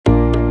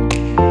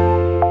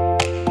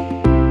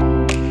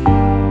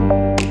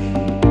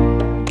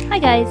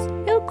guys,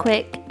 real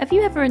quick, have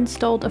you ever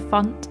installed a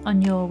font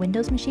on your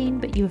Windows machine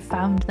but you have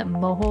found that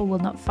Moho will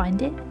not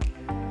find it?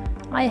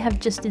 I have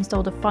just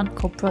installed a font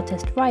called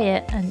Protest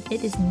Riot and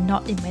it is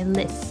not in my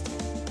list.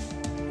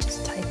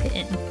 Just type it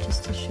in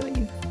just to show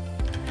you.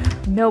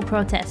 No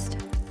protest.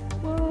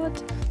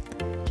 What?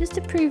 Just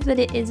to prove that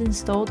it is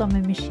installed on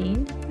my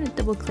machine, I'm going to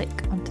double click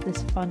onto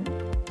this font,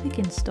 click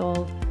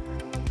install.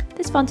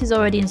 This font is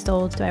already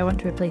installed, do I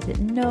want to replace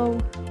it? No.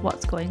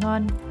 What's going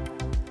on?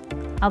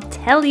 I'll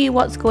tell you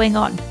what's going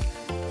on.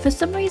 For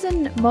some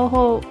reason,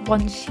 Moho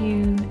wants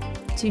you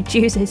to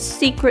choose a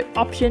secret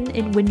option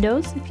in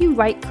Windows. If you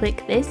right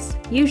click this,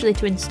 usually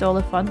to install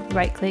a font,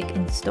 right click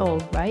install,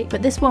 right?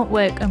 But this won't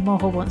work and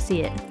Moho won't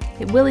see it.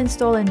 It will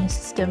install in the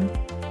system,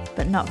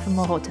 but not for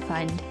Moho to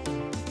find.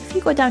 If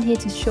you go down here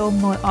to show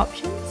more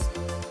options,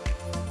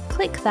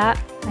 click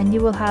that and you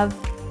will have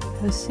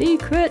a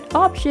secret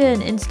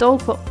option, install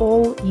for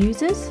all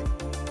users.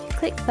 If you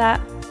click that,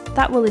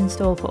 that will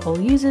install for all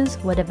users,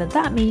 whatever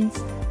that means.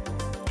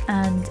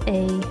 And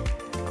a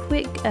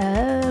quick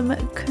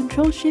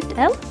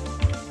Control-Shift-L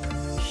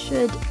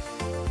should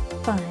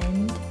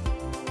find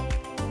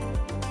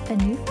a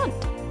new font.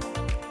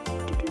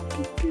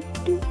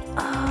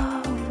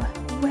 Oh,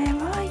 where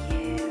are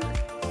you?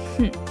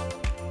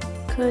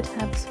 Could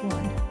have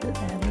sworn that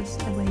there was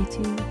a way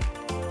to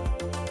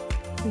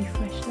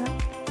refresh that.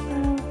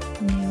 Well,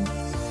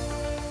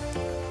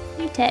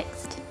 new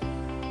text.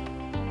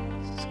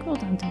 Scroll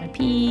down to my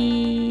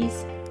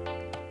P's.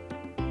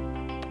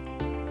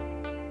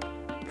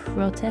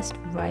 Protest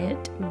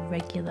Riot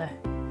Regular.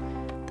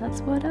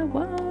 That's what I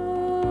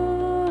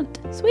want.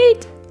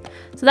 Sweet!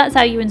 So that's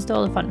how you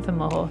install a font for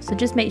Moho. So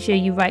just make sure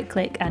you right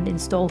click and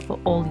install for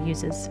all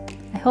users.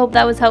 I hope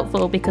that was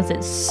helpful because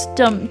it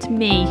stumped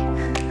me.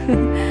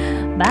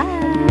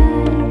 Bye!